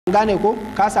gane ko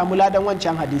ka samu ladan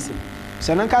wancan hadisin,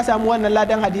 sannan ka samu wannan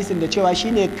ladan hadisin da cewa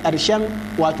shine karshen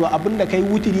wato abin da kai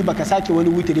wutiri baka sake wani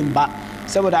wutirin ba,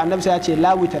 saboda annabi ya ce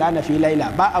la witrana fi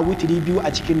laila, ba a wutiri biyu a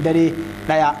cikin dare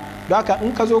daya. don haka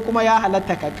in ka zo kuma ya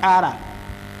halatta ka kara.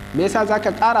 Me yasa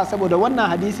zaka kara? saboda wannan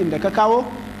hadisin da ka kawo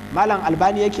malam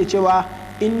albani yake cewa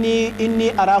inni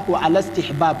arahu ala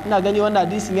istihbab, ina gani wannan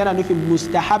hadisin yana nufin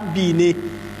mustahabbi ne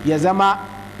ya zama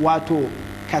wato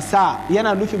kasa,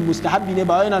 yana nufin mustahabbi ne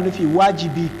ba yana nufi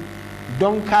wajibi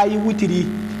don kayi wutiri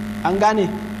an gane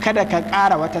kada ka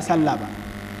ƙara wata sallah ba.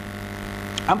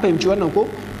 An fahimci wannan ko?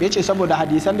 yace saboda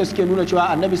hadisan da suke nuna cewa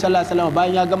annabi sallallahu alaihi wasallam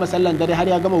bayan ya gama sallan dare har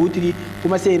ya gama wutiri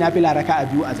kuma sai ya nafila raka'a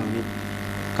biyu a zaune.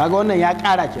 Kaga wannan ya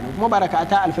ƙara kenan, kuma ba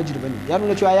raka'ata alfajir bane, ya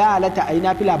nuna cewa ya halatta ayi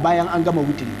nafila bayan an gama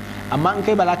wutiri, amma in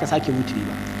kai ba za ka sake wutiri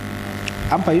ba.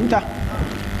 An fahimta?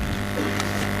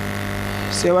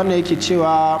 Sai wannan yake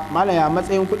cewa malaya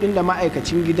matsayin kudin da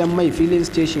ma'aikacin gidan mai filling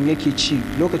station yake ci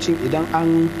lokacin idan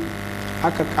an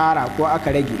aka kara ko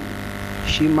aka rage,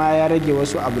 shi ma ya rage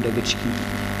wasu abu daga ciki.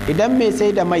 Idan mai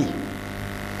sai da mai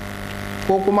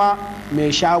ko kuma mai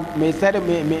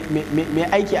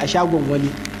aiki a shagon wani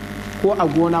ko a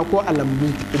gona ko a lambu,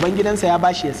 ubangidansa ya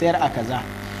bashi ya sayar a kaza,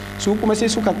 su kuma sai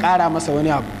suka kara masa wani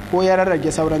abu ko ya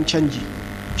rarrage sauran canji,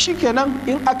 shikenan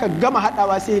in aka gama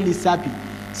hadawa sai lissafi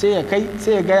sai ya kai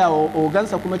sai ya gaya wa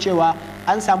ogansa kuma cewa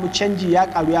an samu canji ya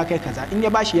karu ya kai kaza, in ya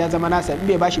bashi ya zama nasa, in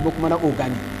bai bashi ba kuma na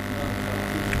ogani.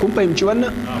 Kun fahimci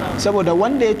wannan? Saboda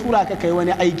wanda ya tura ka kai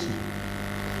wani aiki,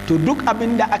 to duk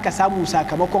abin da aka samu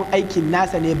sakamakon aikin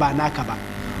nasa ne ba naka ba,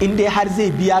 in dai har zai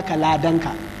biya ka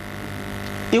ladanka.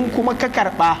 In kuma ka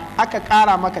karba aka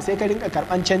kara maka sai ka rinka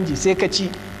karban canji sai ka ci,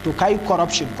 to kai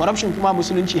corruption kuma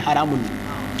musulunci haramun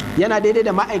ne. Yana daidai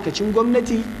da ma'aikacin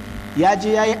gwamnati ya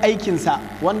je ya yi aikinsa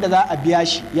wanda za a biya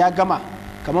shi ya gama,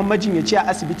 kamar majinyaci a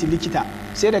asibiti likita,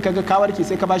 sai da kaga kawarki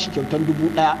sai ka bashi kyautan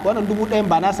 1,000, wannan 1,000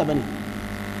 ba nasa bane,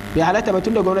 bai halatta ba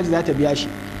tun da gwamnati za ta biya shi.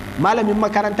 Malamin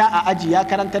makaranta a aji ya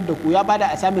karantar da ku ya bada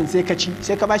assignment sai ka ci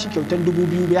sai ka bashi kyautan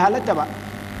 2,000, bai halatta ba.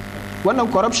 Wannan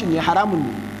corruption ne, haramun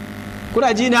ne.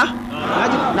 Kuna ji na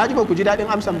ji ba ku ji daɗin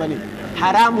amsan bane,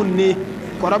 haramun ne,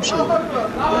 corruption.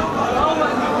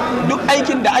 Duk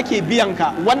aikin da ake biyan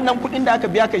ka, wannan kuɗin da aka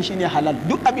biya kan shine halal.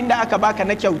 Duk abin da aka baka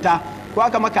na kyauta ko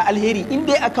aka maka alheri, in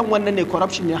dai akan wannan ne,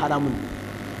 corruption ne, haramun.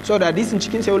 So da hadisin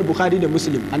cikin sahih Bukhari da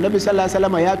Muslim, annabi sallallahu alaihi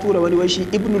wasallam ya tura wani washi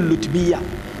ibnul lutbiya,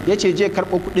 yace je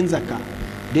karbo kuɗin zakka.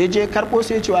 Da ya je karbo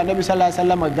sai ya ce wa annabi sallallahu alaihi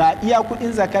wasallam ga iya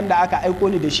kuɗin zakkan da aka aiko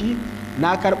ni da shi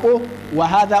na karbo, wa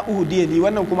hadha uhdiya li,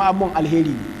 wannan kuma an mun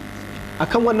alheri ne.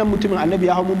 Akan wannan mutumin annabi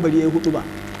ya hawo munbari yayi hutuba,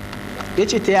 ya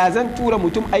ce ta ya zan tura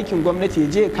mutum aikin gwamnati ya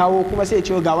je kawo kuma sai ya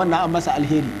ce ga wannan an masa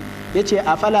alheri. Ya ce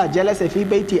a fala jalasa fi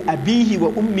baiti abihi wa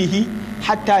ummihi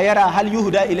hatta yara hal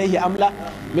yuhda ilaihi amla,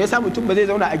 me yasa mutum ba zai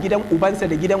zauna a gidan ubansa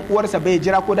da gidan uwarsa bai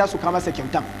jira ko da su kama masa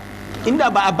kyautan? Inda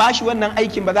ba a bashi wannan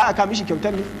aikin ba za a kama shi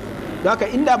kyautan ne? Don haka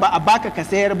inda ba a baka ka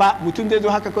sayar ba, mutum zai zo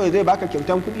haka kawai zai baka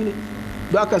kyautan kuɗi ne?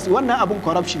 Don haka wannan abun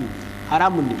corruption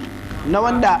haramun ne, na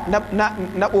wanda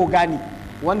na ogani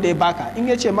wanda ya baka, in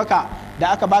ya ce maka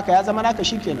da aka baka ya zama naka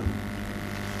shikenan.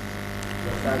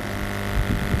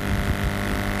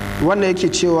 Wannan yake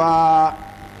cewa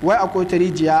wai akwai ta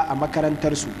rijiya a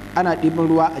makarantarsu ana ɗiban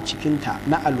ruwa a cikinta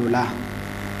na alola,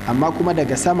 amma kuma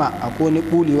daga sama akwai wani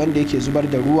ɓuli wanda yake zubar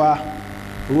da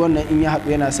ruwan nan in ya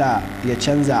haɗu yana sa ya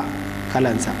canza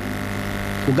kalansa.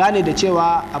 Ku gane da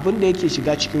cewa abin da yake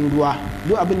shiga cikin ruwa,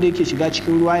 duk abin da yake shiga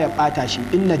cikin ruwa ya ɓata shi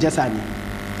in najasa ne,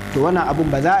 to wannan abun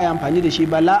ba za a yi amfani da shi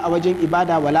ba, la a wajen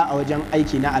ibada wala a wajen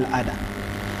aiki na al'ada.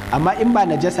 Amma in ba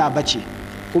najasa ba ce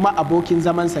kuma abokin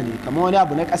zamansa ne, kamar wani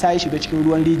abu na ƙasa ya shiga cikin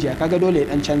ruwan rijiya, kaga dole ya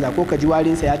dan canza, ko ka ji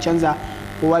warinsa ya canza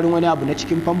ko warin wani abu na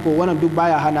cikin famfo, wannan duk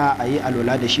baya hana a yi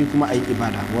alola da shi kuma a yi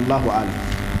ibada. Wallahu a'lam.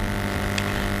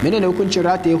 Menene hukuncin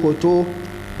rataye hoto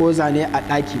ko zane a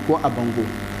ɗaki ko a bango?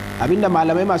 Abinda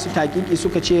malamai masu taƙiƙi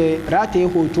suka ce rataye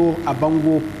hoto a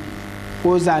bango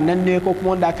ko zanen ne ko kuma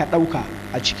wanda aka ɗauka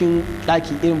a cikin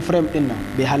ɗaki irin frame ɗin nan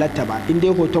bai halatta ba, in dai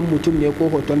hoton mutum ne ko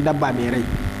hoton dabba mai rai.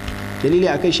 Dalili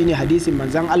akai shine hadisin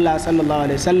manzon Allah sallallahu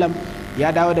alaihi wasallam,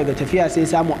 ya dawo daga tafiya sai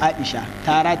samu Aisha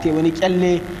ta rataye wani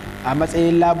kyalle a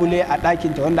matsayin labule a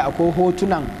ɗakinta wanda akwai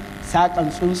hotunan saƙan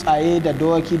tsuntsaye da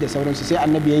dawaki da sauransu, sai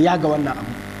annabi ya yaga wannan abu.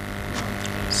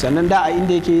 Sannan da a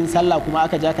inda yake yin sallah kuma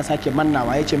aka ja ka sake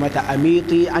mannawa, ya ce mata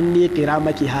amiti anni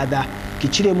qiramaki hada, ki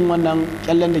cire mun wannan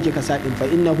kyallen da kika sa din, fa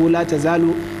innahu la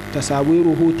tazalu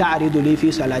tasawiruhu ta'ridu li fi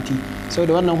salati,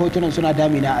 saboda wannan hotunan suna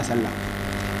damina a sallah.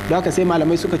 Don haka sai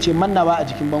malamai suka ce mannawa a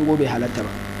jikin bango bai halatta ba.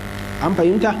 An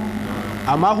fahimta?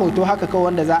 Amma hoto haka kawai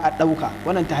wanda za a ɗauka,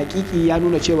 wannan ta hakiki ya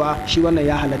nuna cewa shi wannan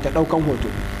ya halatta ɗaukan hoto.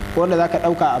 ko wanda zaka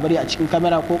dauka a bari a cikin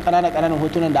kamera, ko ƙananan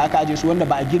hotunan da aka aje su wanda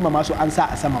ba a girmama su an sa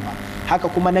a sama ba. Haka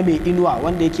kuma na mai inuwa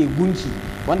wanda yake gunki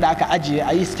wanda aka ajiye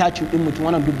a yi statue din mutum,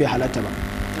 wannan duk bai halatta ba.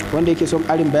 Wanda yake son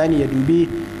ƙarin bayani ya dubi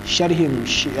sharhin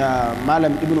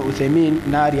malam ibn Uthaymin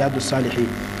na Riyadus Salihin,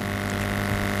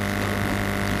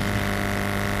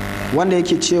 wanda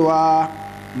yake cewa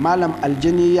malam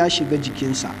aljani ya shiga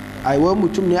jikinsa, wai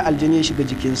mutum ne aljani ya shiga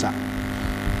jikinsa,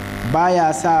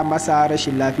 baya sa masa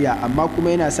rashin lafiya amma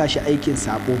kuma yana sa shi aikin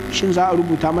sabo, shin za a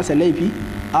rubuta masa laifi?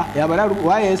 Ya ba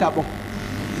waye ya sabon,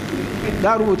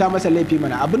 za a rubuta masa laifi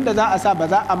mana. Abinda za a sa ba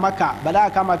za a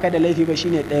kama ka da laifi ba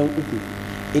shine ɗayan uku.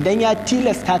 Idan ya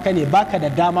tilasta ka ne, baka da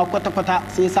dama kwata-kwata,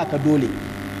 sai ya sa ka dole,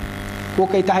 ko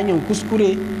kai ta hanyar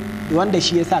kuskure wanda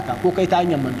shi ya sa ka, ko kai ta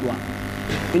hanyar mantuwa.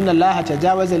 Inna Allah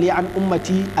tajawaza li an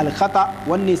ummati al-khata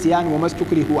wan nisyan wa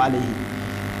mastukrihu alayhi.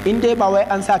 In dai ba wai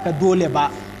an sa ka dole ba,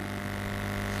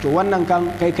 to wannan kan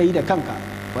kai da kanka.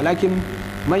 Walakin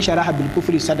man sharaha bil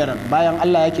kufri sadaran, bayan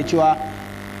Allah yake cewa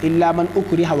illa man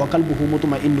ukriha wa qalbuhu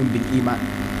mutma'innun bil iman.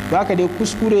 To haka dai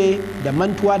kuskure da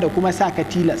mantuwa da kuma sa ka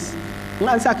tilas, in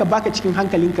an sa ka baka cikin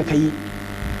hankalinka kai,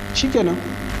 shikenan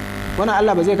wannan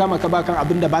Allah ba zai kama ka bakan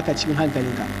abin da baka cikin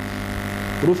hankalinka.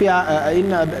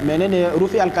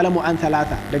 rufi alkalamu an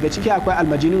talata, daga ciki akwai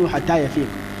almajinunu hatta ya fi.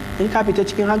 In ka fita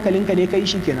cikin hankalinka ne kai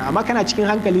shikenan, amma kana cikin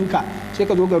hankalinka sai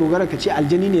ka zo ga rugara ka ce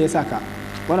aljani ne ya saka,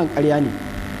 wannan ƙarya ne.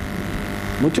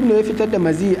 Mutum ne ya fitar da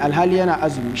mazi alhali yana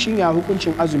azumi, shin ya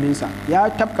hukuncin azuminsa? Ya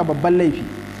tafka babban laifi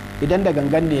idan da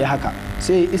gangan ne ya haka,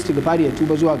 sai ya istighfari ya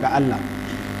tuba zuwa ga Allah,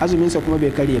 azuminsa kuma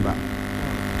bai karye ba.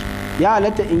 Ya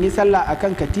halatta in yi sallah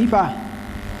akan katifa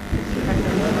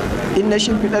in na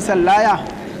shimfiɗa sallaya,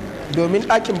 domin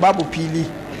ɗakin babu fili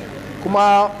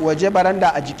kuma waje baranda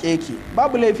a jike yake,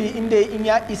 babu laifi inda in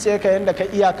ya isa ka yanda ka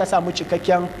iya, ka samu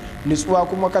cikakken nutsuwa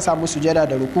kuma ka samu sujada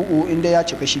da ruku'u, inda ya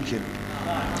cika shikenan,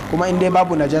 kuma inda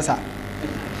babu najasa.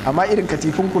 Amma irin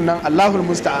katifin kunnan Allahul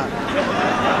musta'an.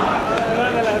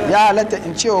 Ya halatta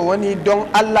in cewa wani don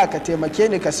Allah ka taimake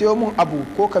ni ka sayo min abu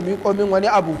ko ka miƙo min wani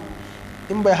abu?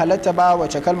 In bai halatta ba,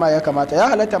 wace kalma ya kamata? Ya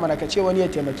halatta mana ka ce wani ya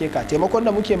taimake ka. Taimakon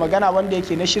da muke magana wanda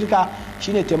yake na shirka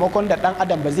shine taimakon da dan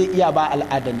adam ba zai iya ba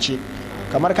al'adance,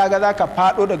 kamar kaga za ka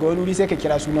fado daga wani wuri sai ka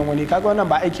kira sunan wani, kaga wannan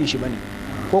ba aikin shi bane.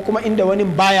 Ko kuma inda wani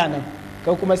baya nan,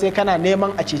 kai kuma sai kana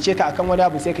neman a cece ka akan wani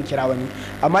abu sai ka kira wani.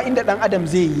 Amma inda dan adam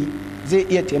zai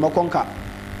iya taimakon ka,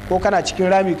 ko kana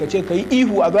cikin rami ka ce ka yi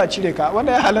ihu a zo a cire ka,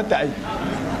 wanda ya halatta ai.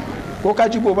 Ko ka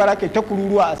ji gobara kai ta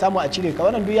kururuwa a samu a cire ka,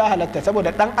 wannan duk ya halatta,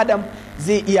 saboda dan adam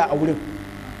zai iya a wurin.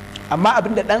 Amma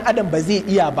abin da dan adam ba zai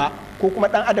iya ba, ko kuma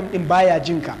dan adam din baya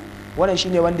jin ka, wannan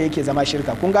shine wanda yake zama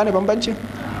shirka. Kun gane bambancin?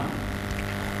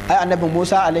 Ai annabi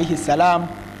Musa alaihi salam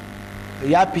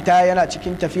ya fita yana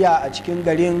cikin tafiya a cikin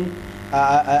garin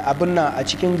a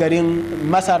cikin garin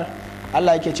Masar.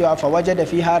 Allah yake cewa fa wajada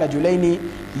fiha rajulaini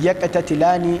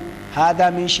yaqtatilani, hadha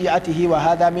min shi'atihi wa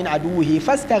hadha min aduwwihi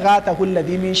fastaghathahu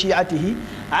alladhi min shi'atihi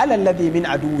ala alladhi min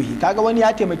aduwwihi. Kaga wani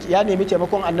ya nemi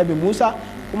taimakon annabi Musa,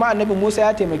 kuma annabi Musa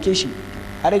ya taimake shi,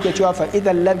 har yake cewa fa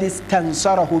idhal ladhi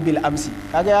stansarahu bil amsi.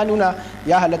 Kaga ya nuna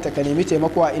ya halatta ka nemi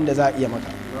taimako a inda za a iya maka.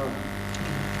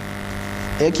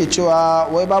 Yake cewa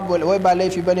wai ba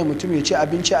laifi bane mutum ya ci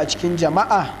abinci a cikin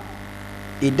jama'a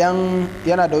idan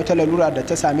yana da wata lalura da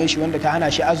ta same shi wanda ta hana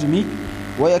shi azumi.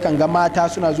 Wai yakan ga mata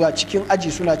suna zuwa cikin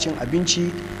aji suna cin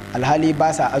abinci alhali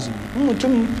ba sa azumi. In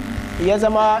mutum ya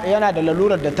zama yana da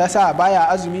lalurar da ta sa baya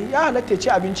azumi, ya halatta ya ci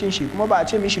abincin shi, kuma ba a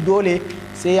ce mishi dole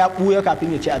sai ya ɓuya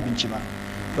kafin ya ci abinci ba.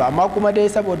 To amma kuma dai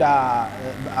saboda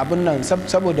abin nan,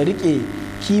 saboda rike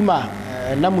kima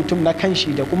na mutum na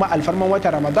kanshi da kuma alfarman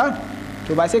wata Ramadan,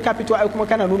 to ba sai ka fito ai kuma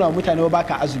kana nuna wa mutane ba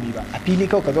ka azumi ba, a fili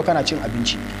kawai ka zo kana cin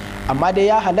abinci. Amma dai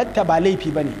ya halatta, ba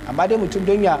laifi ba ne. Amma dai mutum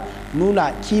don ya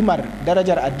nuna kimar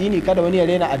darajar addini, kada wani ya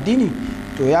rena addini,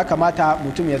 to ya kamata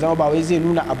mutum ya zama ba wai zai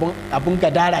nuna abun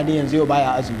gadara ne yanzu yau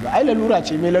baya azumi ba. Ai lalura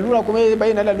ce, mai lalura kuma ya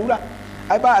bayyana lalura,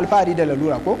 ai ba alfahari da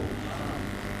lalura ko.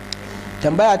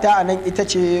 Tambaya ta anan ita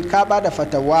ce, ka ba da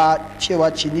fatawa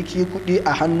cewa ciniki kuɗi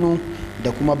a hannu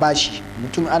da kuma bashi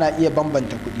mutum ana iya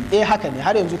bambanta kuɗi. Haka ne,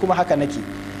 har yanzu kuma haka nake.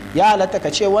 Ya halatta ka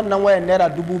ce wannan wayan naira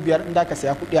 5,000 in da ka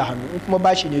saya kuɗi a hannu, in kuma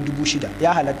bashi ne 6,000,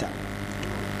 ya halatta.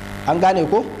 An gane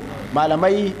ko?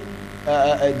 Malamai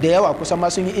da yawa kusan ma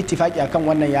sun yi ittifaki akan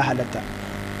wannan ya halatta.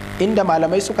 Inda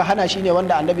malamai suka hana shi ne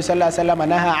wanda annabi sallallahu alaihi wasallam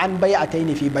naha an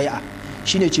bai'ataini fi bai'a,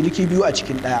 shine ciniki biyu a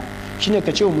cikin daya. Shine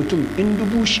ka ce wa mutum in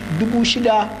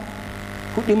 6,000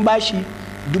 kuɗin bashi,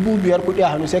 5,000 kuɗi a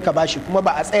hannu sai ka bashi, kuma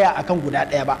ba a tsaya akan guda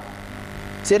ɗaya ba.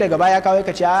 Sai daga baya kawai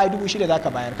ka ce 6,000 za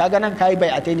ka bayar, kaga nan kayi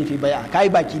bai'ataini fi bai'a, kayi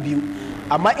baki biyu.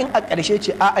 Amma in a ƙarshe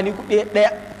ce ni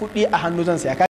kuɗi a hannu zan saya,